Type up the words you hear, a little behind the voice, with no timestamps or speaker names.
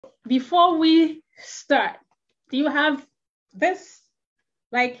before we start, do you have this,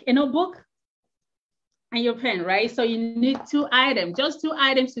 like a notebook and your pen, right? So you need just two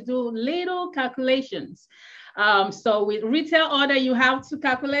items to do little calculations. So with retail order, you have to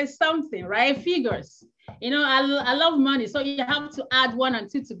calculate something, right? Figures. I love money. So you have to add 1 and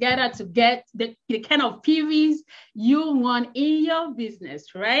 2 together to get the kind of PVs you want in your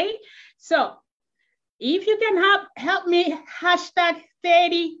business, right? So if you can help me hashtag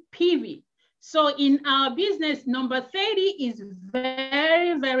 30 PV. So in our business, number 30 is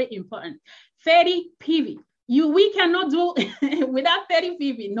very, very important. 30 PV. We cannot do without 30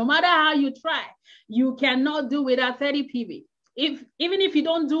 PV. No matter how you try, you cannot do without 30 PV. Even if you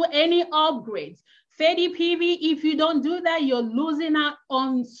don't do any upgrades, 30 PV, if you don't do that, you're losing out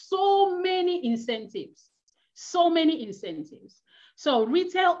on so many incentives. So many incentives. So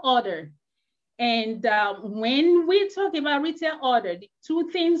retail order. And when we talk about retail order, the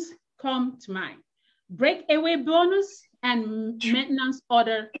 2 things come to mind: breakaway bonus and maintenance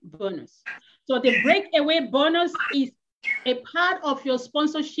order bonus. So the breakaway bonus is a part of your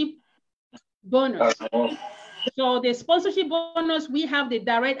sponsorship bonus. So the sponsorship bonus, we have the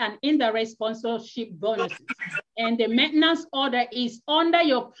direct and indirect sponsorship bonuses. And the maintenance order is under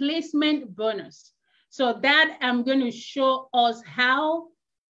your placement bonus. So that I'm going to show us how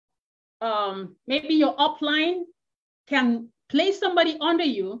maybe your upline can place somebody under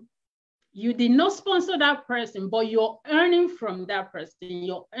you. You did not sponsor that person, but you're earning from that person.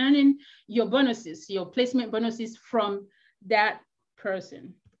 You're earning your bonuses, your placement bonuses from that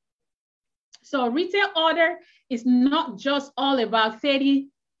person. So retail order is not just all about 30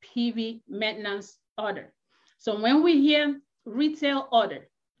 PV maintenance order. So when we hear retail order,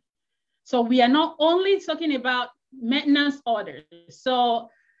 so we are not only talking about maintenance orders. So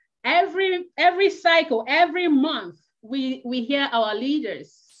every cycle, every month, we hear our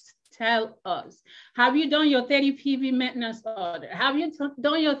leaders tell us, have you done your 30 PV maintenance order? Have you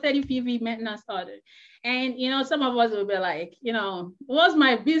done your 30 PV maintenance order? And, some of us will be like, what's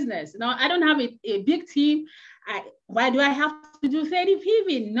my business? I don't have a big team. Why do I have to do 30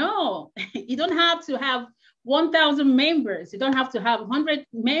 PV? No, you don't have to have 1,000 members. You don't have to have 100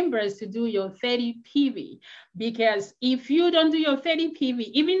 members to do your 30 PV, because if you don't do your 30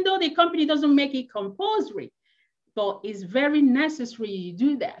 PV, even though the company doesn't make it compulsory, but it's very necessary you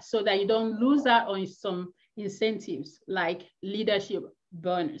do that so that you don't lose out on some incentives like leadership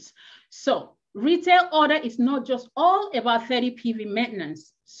bonus. So retail order is not just all about 30 PV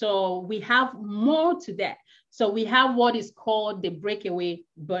maintenance. So we have more to that. So we have what is called the breakaway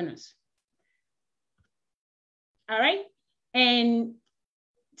bonus. All right. And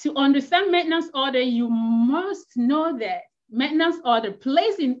to understand maintenance order, you must know that maintenance order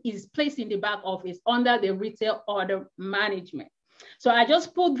is placed in the back office under the retail order management. So I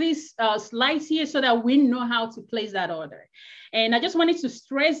just put these slides here so that we know how to place that order. And I just wanted to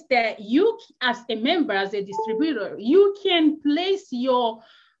stress that you, as a member, as a distributor, you can place your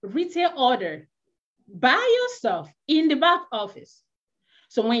retail order by yourself in the back office.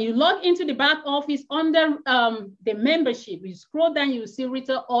 So when you log into the back office under the membership, you scroll down, you see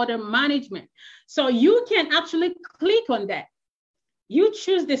retail order management. So you can actually click on that. You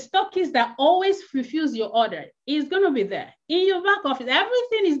choose the stockist that always fulfills your order. It's going to be there in your back office.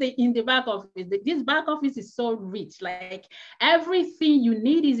 Everything is in the back office. This back office is so rich. Like everything you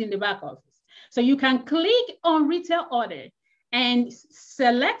need is in the back office. So you can click on retail order and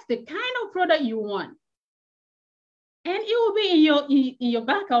select the kind of product you want. And it will be in your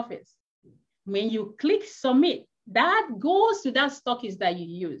back office. When you click submit, that goes to that stockist that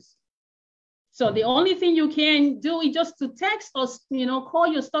you use. So the only thing you can do is just to text or call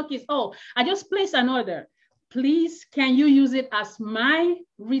your stockist. Oh, I just placed an order. Please, can you use it as my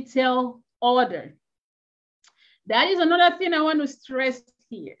retail order? That is another thing I want to stress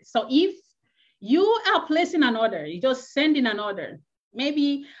here. So if you are placing an order, you just send in an order.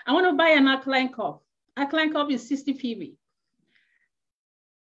 Maybe I want to buy an alkaline cup. Alkaline cup is 60 PV.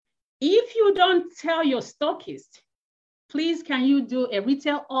 If you don't tell your stockist, please, can you do a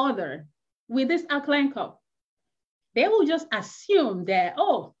retail order with this alkaline cup? They will just assume that,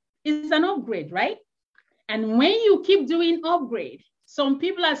 oh, it's an upgrade, right? And when you keep doing upgrade, some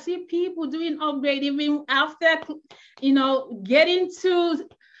people, I see people doing upgrade even after, getting to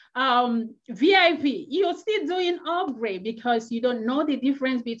VIP, you're still doing upgrade because you don't know the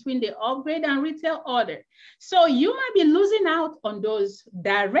difference between the upgrade and retail order. So you might be losing out on those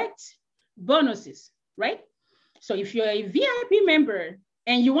direct bonuses, right? So if you're a VIP member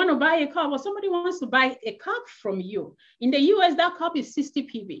and you want to buy a cup, or somebody wants to buy a cup from you, in the US, that cup is 60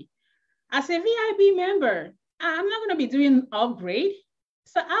 PV. As a VIP member, I'm not going to be doing upgrade.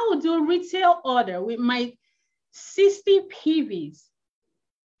 So I will do retail order with my 60 PVs.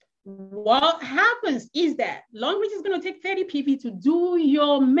 What happens is that Longrich is going to take 30 PV to do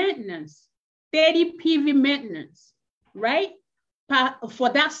your maintenance, 30 PV maintenance, right? For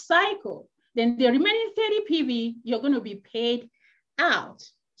that cycle. Then the remaining 30 PV, you're going to be paid out.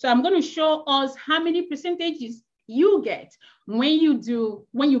 So I'm going to show us how many percentages you get when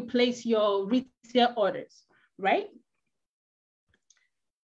you place your retail orders, right?